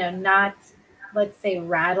 not, let's say,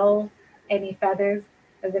 rattle any feathers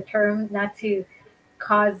as a term, not to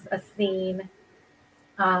cause a scene.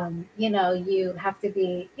 You have to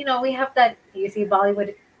be, we have that, you see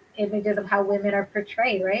Bollywood images of how women are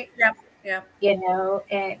portrayed, right? Yeah, yeah.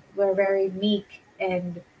 And we're very meek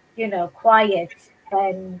and, quiet,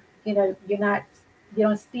 and, you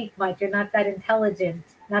don't speak much. You're not that intelligent.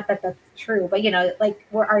 Not that that's true, but, like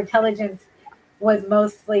our intelligence was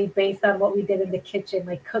mostly based on what we did in the kitchen,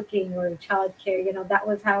 like cooking or childcare. You know, that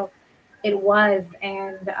was how it was.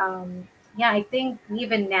 And yeah, I think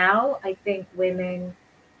even now, I think women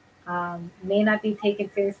may not be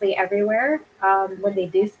taken seriously everywhere when they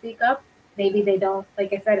do speak up. Maybe they don't.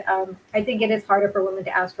 Like I said, I think it is harder for women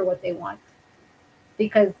to ask for what they want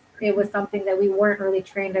because it was something that we weren't really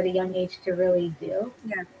trained at a young age to really do.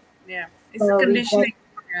 Yeah, yeah. It's a So we just, conditioning.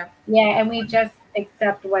 Yeah, yeah, and we just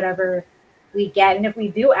accept whatever we get. And if we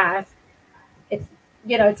do ask, it's,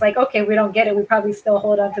 you know, it's like, okay, we don't get it. We probably still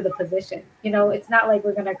hold on to the position. You know, it's not like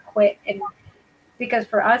we're going to quit. And because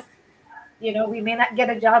for us, you know, we may not get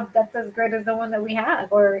a job that's as good as the one that we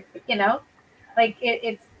have, or, you know, like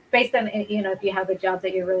it's based on, you know, if you have a job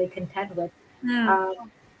that you're really content with. hmm.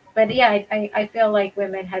 Um, but yeah, I feel like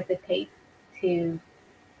women hesitate to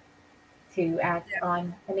act Yeah,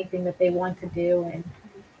 on anything that they want to do, and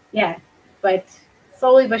yeah, but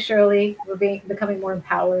slowly but surely we're becoming more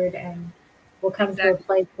empowered, and we'll come to a exactly.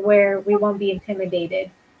 place where we won't be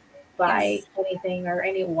intimidated by Yes. anything or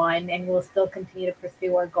anyone, and we'll still continue to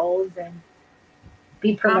pursue our goals and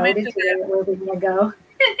be Amen promoted to to that. where we want to go.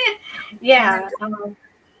 Amen Yeah, to that.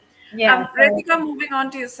 yeah. So Rethika, moving on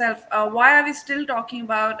to yourself, why are we still talking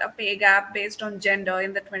about a pay gap based on gender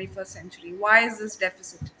in the 21st century? Why is this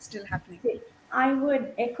deficit still happening? I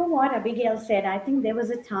would echo what Abigail said. I think there was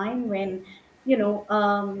a time when, you know,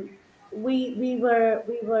 we were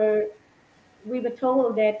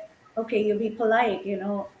told that, okay, you be polite,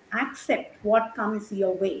 accept what comes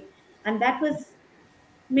your way, and that was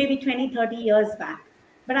maybe 20, 30 years back.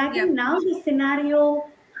 But I Yeah, think now the scenario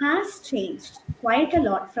has changed quite a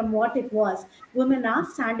lot from what it was. Women are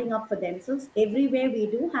standing up for themselves. Everywhere we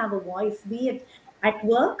do have a voice, be it at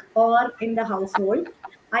work or in the household.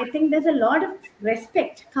 I think there's a lot of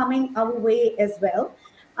respect coming our way as well.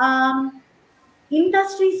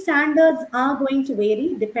 Industry standards are going to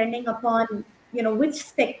vary depending upon which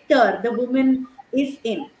sector the woman is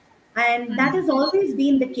in, and that has always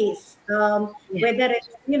been the case. yeah, Whether it's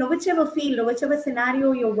whichever field or whichever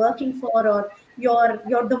scenario you're working for, or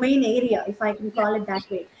your domain area, if I can yeah, call it that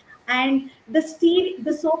way. And the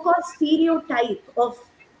so-called stereotype of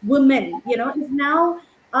women is now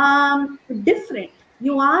different.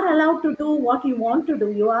 You are allowed to do what you want to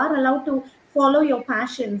do. You are allowed to follow your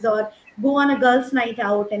passions, or go on a girls' night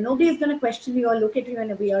out, and nobody's going to question you or look at you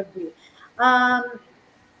in a weird way. Um,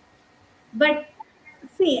 but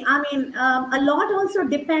see, I mean, a lot also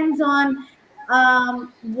depends on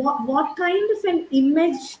what kind of an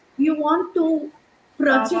image you want to uh,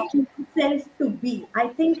 project yourself to be. I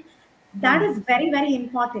think that is very, very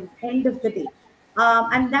important. End of the day,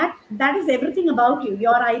 and that is everything about you,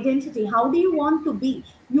 your identity. How do you want to be?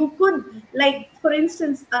 You could, like, for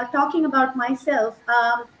instance, talking about myself.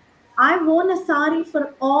 I worn a sari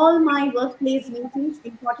for all my workplace meetings,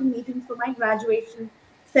 important meetings, for my graduation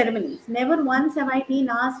ceremonies. Never once have I been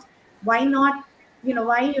asked, why not,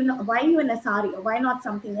 why you in a sari, or why not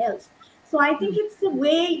something else. So I think it's the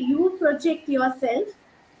way you project yourself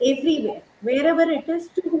everywhere, wherever it is,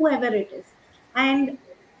 to whoever it is. And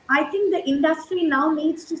I think the industry now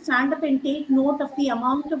needs to stand up and take note of the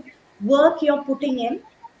amount of work you're putting in.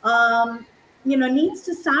 Needs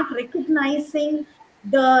to start recognizing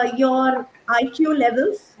your IQ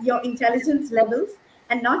levels, your intelligence levels,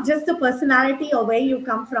 and not just the personality or where you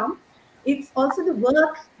come from. It's also the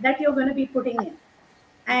work that you're going to be putting in.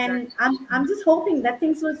 And exactly. I'm just hoping that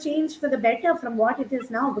things will change for the better from what it is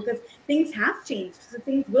now, because things have changed. So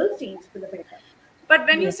things will change for the better. But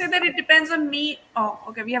when you yeah. say that it depends on me, oh,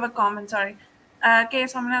 okay, we have a comment. Sorry. Okay,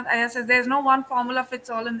 Swaminath Iyer says there's no one formula fits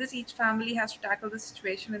all in this. Each family has to tackle the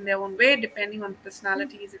situation in their own way, depending on the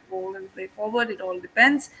personalities involved and the way forward. It all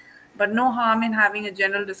depends, but no harm in having a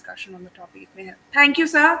general discussion on the topic. It may help. Thank you,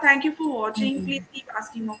 sir. Thank you for watching. Please keep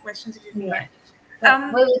asking more questions if you feel Yeah. like. But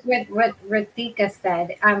Um, what Rethika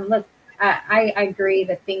said, look, I agree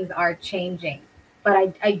that things are changing,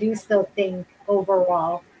 but I do still think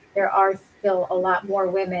overall there are still a lot more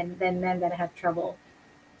women than men that have trouble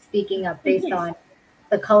speaking up based Yes, on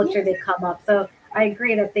the culture yes. they come up. So I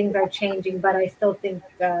agree that things are changing, but I still think,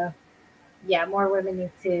 yeah, more women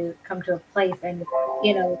need to come to a place and,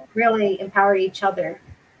 you know, really empower each other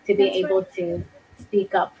to be That's right. able to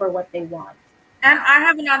speak up for what they want. And I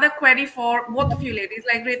have another query for both of you ladies.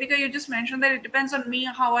 Like Ritika, you just mentioned that it depends on me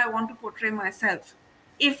how I want to portray myself.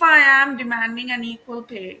 If I am demanding an equal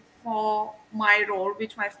pay for my role,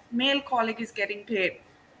 which my male colleague is getting paid,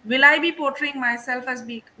 will I be portraying myself as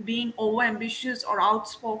being over ambitious or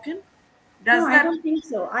outspoken? No, Does I that don't think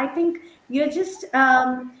so. I think you're just,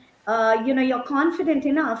 you're confident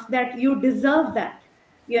enough that you deserve that.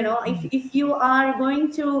 If you are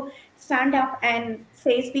going to stand up and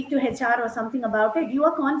say speak to HR or something about it, you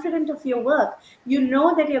are confident of your work. You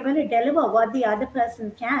know that you're going to deliver what the other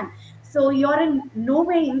person can. So you're in no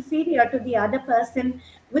way inferior to the other person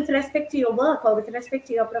with respect to your work or with respect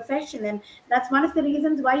to your profession. And that's one of the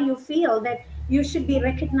reasons why you feel that you should be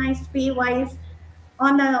recognized pay wise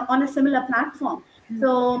on a similar platform.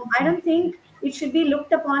 So I don't think it should be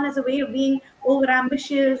looked upon as a way of being over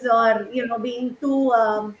ambitious or being too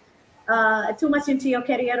much into your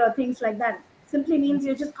career or things like that. Simply means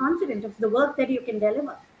you're just confident of the work that you can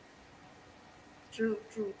deliver. True,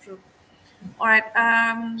 true, true. All right.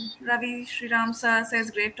 Ravi Sriram sir says,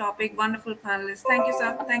 great topic, wonderful panelists. Thank you,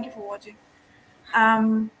 sir. Thank you for watching.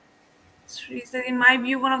 Um, Sri said, in my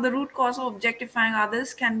view, one of the root cause of objectifying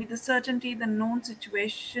others can be the certainty the known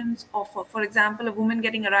situations offer. For example, a woman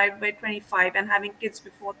getting arrived by 25 and having kids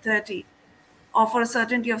before 30, offer a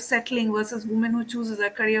certainty of settling versus women who chooses a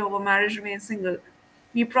career over marriage remain single.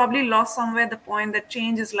 We probably lost somewhere the point that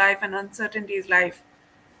change is life and uncertainty is life.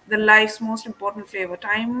 The life's most important flavor.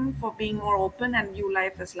 Time for being more open and view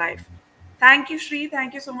life as life. Thank you, Shri.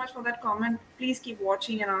 Thank you so much for that comment. Please keep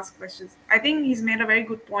watching and ask questions. I think he's made a very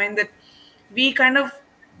good point that we kind of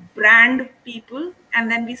brand people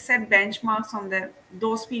and then we set benchmarks on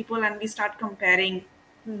those people and we start comparing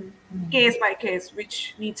case by case,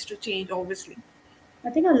 which needs to change, obviously. I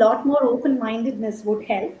think a lot more open mindedness would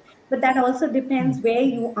help, but that also depends where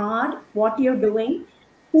you are, what you're doing,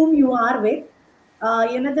 whom you are with.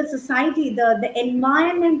 The society, the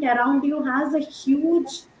environment around you has a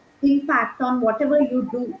huge impact on whatever you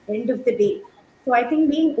do, end of the day. So I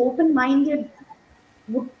think being open minded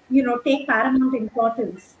would, take paramount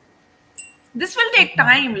importance. This will take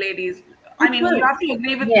time, ladies. I It mean, you will. have to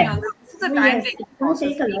agree with me Yeah. on this. This is a Oh, time yes, taking it's going to process.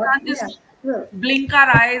 take a We lot. can't Yeah, just it will. blink our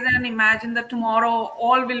eyes and imagine that tomorrow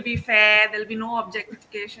all will be fair, there'll be no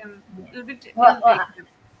objectification. Well, It'll take well, time.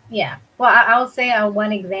 yeah. Well, I'll say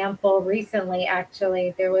one example. Recently,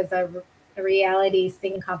 actually, there was a reality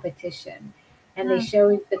singing competition, and they Hmm.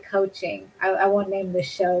 showed the coaching. I won't name the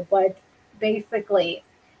show, but basically,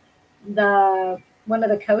 the one of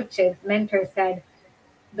the coaches, mentor, said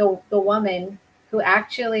the woman who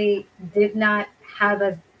actually did not have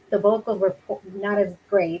as the vocals were not as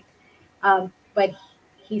great, but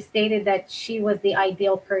he stated that she was the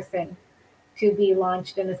ideal person to be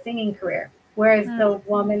launched in a singing career. Whereas Hmm. the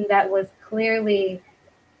woman that was clearly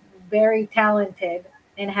very talented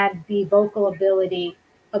and had the vocal ability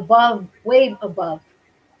above, way above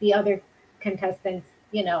the other contestants,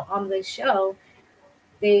 on the show,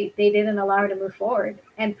 they didn't allow her to move forward.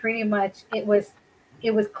 And pretty much it was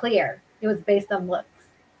clear. It was based on looks.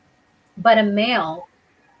 But a male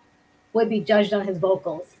would be judged on his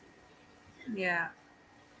vocals. Yeah.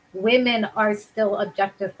 Women are still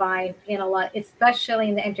objectified in a lot, especially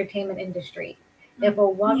in the entertainment industry. If a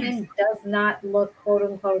Yes. woman does not look quote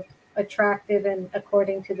unquote attractive and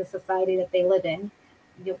according to the society that they live in,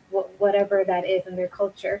 whatever that is in their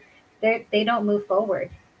culture, they don't move forward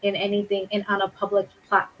in anything in on a public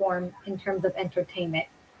platform in terms of entertainment.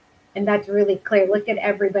 And that's really clear. Look at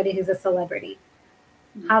everybody who's a celebrity.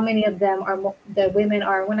 How many of them are the women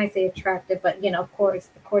are, when I say attractive, but of course,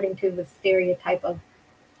 according to the stereotype of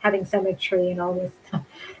having symmetry and all this stuff,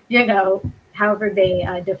 however they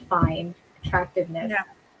define attractiveness. Yeah.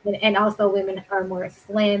 And also women are more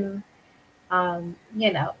slim, um,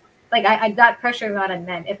 you know, like I got pressure not on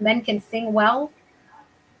men. If men can sing well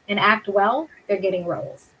and act well, they're getting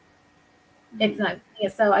roles. It's not,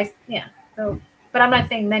 so, but I'm not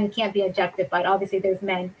saying men can't be objectified. Obviously, there's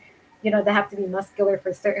men, that have to be muscular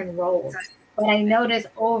for certain roles. But I notice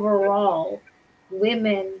overall,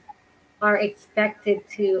 women are expected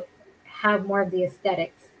to have more of the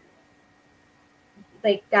aesthetics.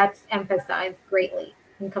 Like that's emphasized greatly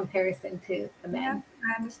in comparison to the Yeah, men.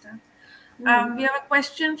 I understand. Mm. We have a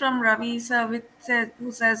question from Ravi sir,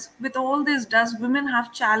 who says, with all this, does women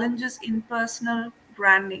have challenges in personal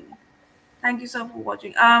branding? Thank you, sir, for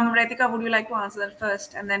watching. Rethika, would you like to answer that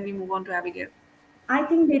first, and then we move on to Abigail? I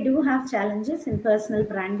think they do have challenges in personal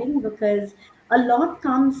branding because a lot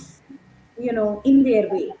comes, in their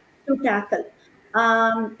way to tackle.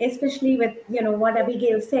 Especially with, what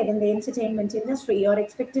Abigail said in the entertainment industry, you're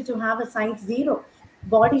expected to have a size zero.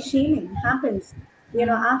 Body shaming happens.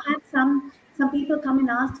 I've had some people come and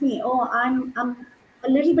ask me, "Oh, I'm a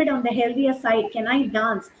little bit on the healthier side. Can I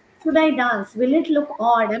dance? Should I dance? Will it look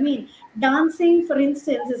odd?" I mean, dancing, for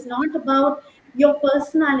instance, is not about your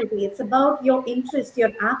personality. It's about your interest,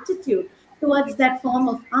 your aptitude towards that form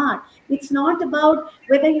of art. It's not about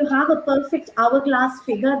whether you have a perfect hourglass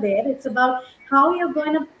figure there. It's about how you're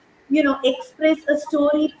going to express a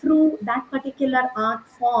story through that particular art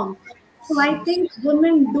form. So I think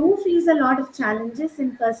women do face a lot of challenges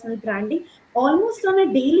in personal branding almost on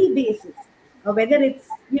a daily basis, whether it's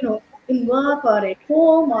in work or at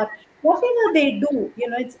home or whatever they do.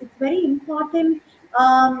 It's very important.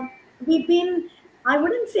 We've been, I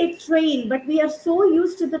wouldn't say trained, but we are so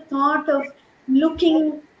used to the thought of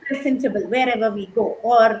looking presentable wherever we go,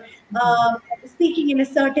 or speaking in a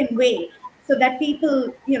certain way so that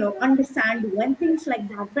people understand you and things like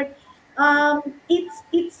that. But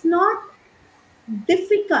it's not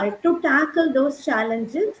difficult to tackle those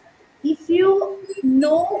challenges if you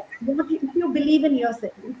know if you believe in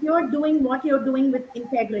yourself, if you're doing what you're doing with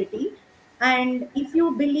integrity, and if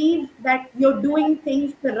you believe that you're doing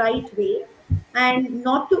things the right way and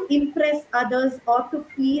not to impress others or to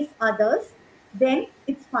please others, then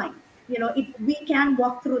it's fine. We can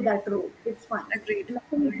walk through that road. It's fine. Agreed.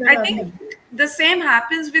 Nothing is I gonna think hinder you. the same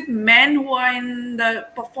happens with men who are in the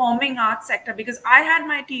performing arts sector, because I had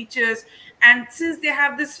my teachers, and since they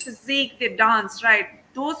have this physique, they dance, right?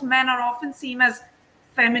 Those men are often seen as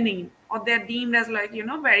feminine, or they're deemed as, like,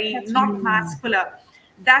 very That's not Mm. masculine.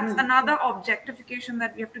 That's mm, another objectification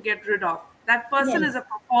that we have to get rid of. That person Yes. is a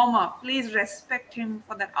performer. Please respect him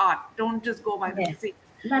for that art. Don't just go by the Yes. physique.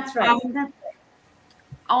 that's right. Um, That's right.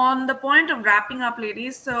 on the point of wrapping up,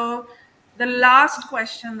 ladies, so the last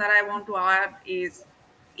question that I want to add is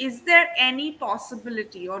there any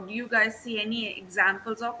possibility, or do you guys see any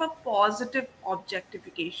examples of a positive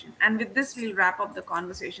objectification? And with this, we'll wrap up the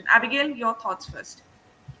conversation. Abigail, your thoughts first.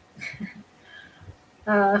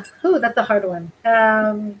 That's a hard one.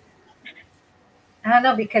 I don't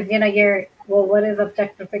know, because what is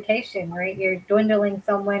objectification, right? You're dwindling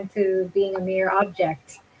someone to being a mere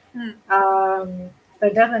object. Hmm. So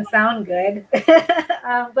it doesn't sound good.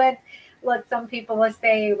 But look, some people, let's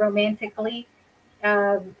say romantically,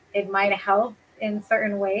 it might help in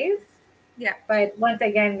certain ways. Yeah, But once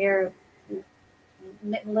again, you're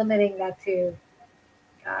limiting that to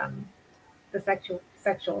um, the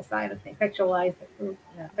sexual side of things,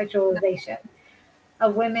 sexualization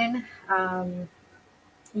of women.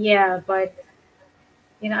 Yeah, but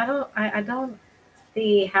I don't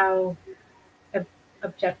see how ob-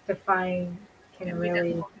 objectifying can can be done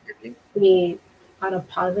really positively. be on a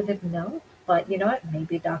positive note. But you know what?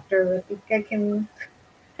 Maybe Dr. Rethika can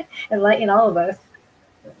enlighten all of us.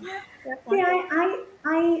 Yeah, fair See, point.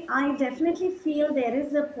 I definitely feel there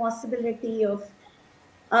is a possibility of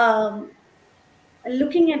um,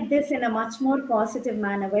 looking at this in a much more positive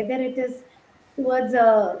manner, whether it is towards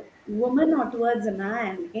a woman or towards a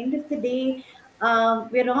man. End of the day,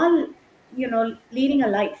 we're all, leading a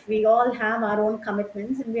life. We all have our own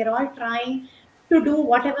commitments, and we're all trying to do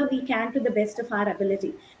whatever we can to the best of our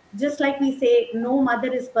ability. Just like we say, no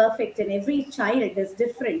mother is perfect, and every child is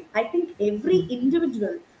different. I think every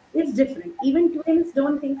individual is different. Even twins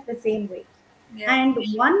don't think the same way. Yeah, And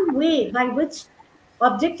one way by which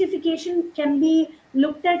objectification can be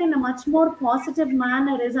looked at in a much more positive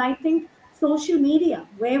manner is, I think, social media,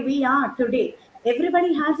 where we are today.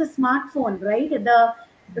 Everybody has a smartphone, right? At the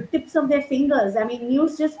tips of their fingers. I mean,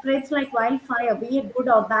 news just spreads like wildfire, be it good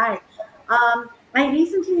or bad. I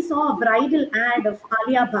recently saw a bridal ad of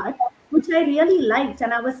Alia Bhatt, which I really liked,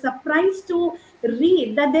 and I was surprised to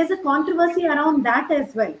read that there's a controversy around that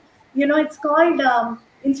as well. It's called,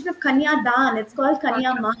 instead of Kanya Dan, it's called Kanya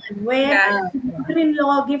contra- Man, where yeah, Uh, the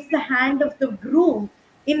mother-in-law gives the hand of the groom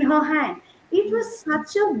in her hand. It was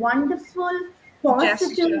such a wonderful,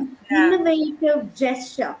 positive, gesture. Yeah, innovative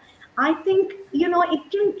gesture. I think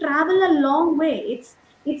it can travel a long way.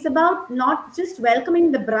 It's about not just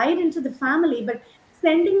welcoming the bride into the family, but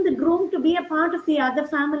sending the groom to be a part of the other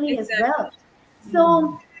family as exactly. well.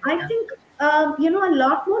 So I think a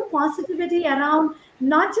lot more positivity around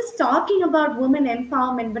not just talking about women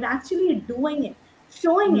empowerment, but actually doing it,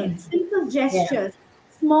 showing it, mm, simple yeah. gestures,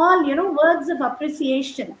 small words of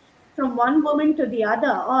appreciation from one woman to the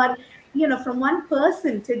other, or from one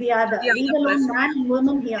person to the To other, the leave other alone person. man and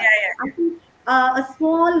woman Yeah, here. yeah, I think a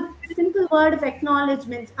small, simple word of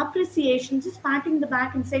acknowledgement, appreciation, just patting the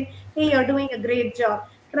back and saying, "Hey, you're doing a great job."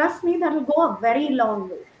 Trust me, that will go a very long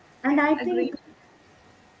way. And I think agreed.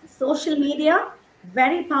 social media,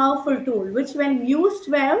 very powerful tool, which when used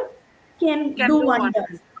well can Can do do wonders.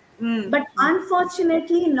 wonders. Mm. But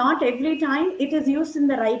unfortunately, not every time it is used in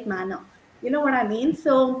the right manner. You know what I mean?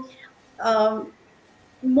 So um,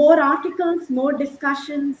 more articles, more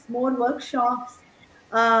discussions, more workshops,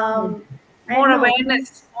 Mm. um, More know.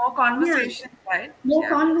 awareness, more Yeah, conversation, right? more Yeah.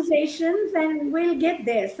 conversations, and we'll get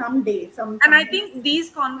there someday, And I sometime. think these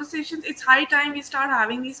conversations, it's high time we start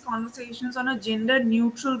having these conversations on a gender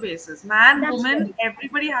neutral basis. Man, That's woman, right.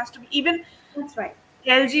 everybody has to be, even That's right.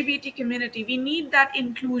 LGBT community, we need that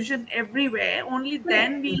inclusion everywhere. Only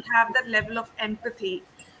then Correct. we'll have that level of empathy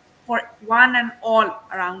for one and all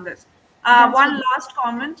around us. That's One right. last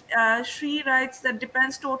comment. Shri writes that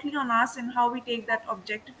depends totally on us and how we take that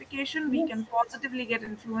objectification. We Yes. can positively get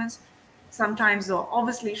influence sometimes, though.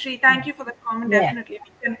 Obviously, Shri, thank you for the comment. Yeah. Definitely,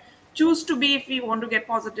 we can choose to be if we want to get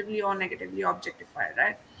positively or negatively objectified,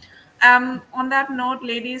 right? On that note,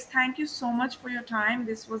 ladies, thank you so much for your time.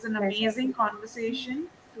 This was an Pleasure. amazing conversation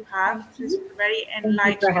to Thank have. This you. was very Thank you for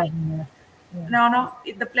enlightening. having us. Yeah. No,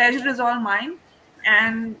 the pleasure is all mine.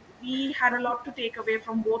 And we had a lot to take away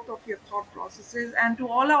from both of your thought processes. And to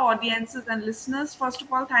all our audiences and listeners, first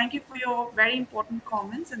of all, thank you for your very important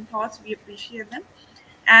comments and thoughts. We appreciate them.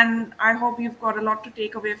 And I hope you've got a lot to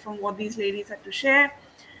take away from what these ladies had to share.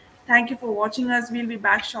 Thank you for watching us. We'll be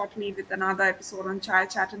back shortly with another episode on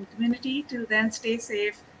Child Chat and Community. Till then, stay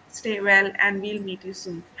safe, stay well, and we'll meet you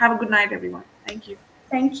soon. Have a good night, everyone. Thank you.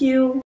 Thank you.